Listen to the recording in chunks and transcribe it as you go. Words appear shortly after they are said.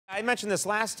I mentioned this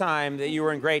last time that you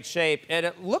were in great shape, and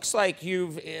it looks like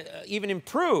you've even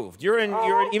improved. You're in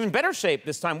even better shape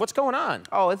this time. What's going on?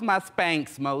 Oh, it's my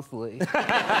Spanx mostly. Do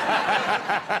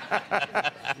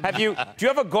you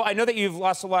have a goal? I know that you've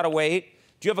lost a lot of weight.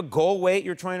 Do you have a goal weight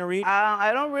you're trying to reach?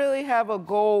 I don't really have a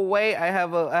goal weight. I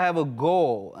have a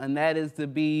goal, and that is to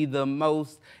be the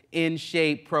most in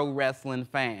shape pro wrestling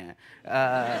fan.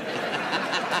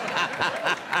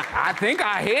 I think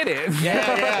I hit it.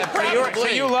 Yeah. So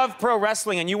you love pro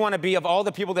wrestling, and you want to be, of all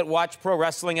the people that watch pro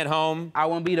wrestling at home, I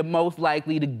want to be the most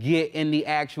likely to get in the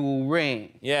actual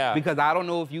ring. Yeah. Because I don't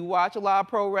know if you watch a lot of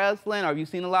pro wrestling or you've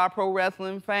seen a lot of pro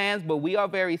wrestling fans, but we are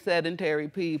very sedentary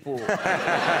people.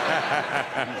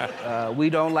 We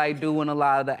don't like doing a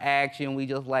lot of the action. We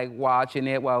just like watching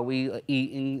it while we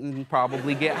eat and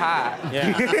probably get high.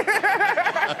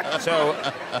 Yeah. So,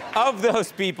 of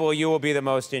those people, you will be the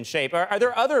most in shape. Are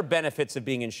there other benefits of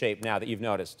being in shape now that you've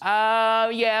noticed?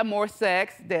 Yeah, more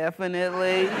sex,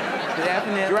 definitely.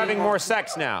 Definitely. You're having more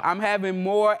sex now. I'm having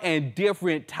more and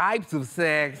different types of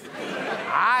sex.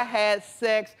 I had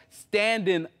sex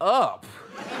standing up.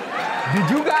 Did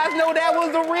you guys know that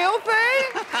was the real thing?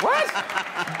 What?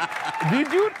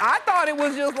 Did you? I thought it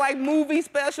was just like movie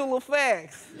special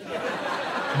effects.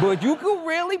 But you could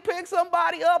really pick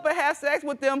somebody up and have sex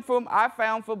with them I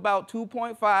found for about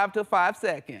 2.5 to 5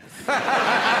 seconds.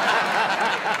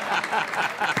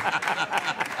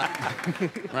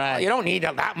 Right. You don't need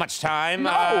that much time.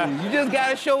 No, you just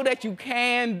gotta show that you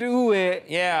can do it.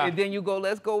 Yeah. And then you go,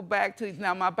 let's go back to,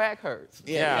 now my back hurts.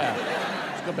 Yeah.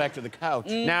 Let's go back to the couch.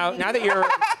 Now that you're...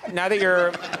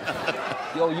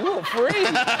 Yo, you a freak.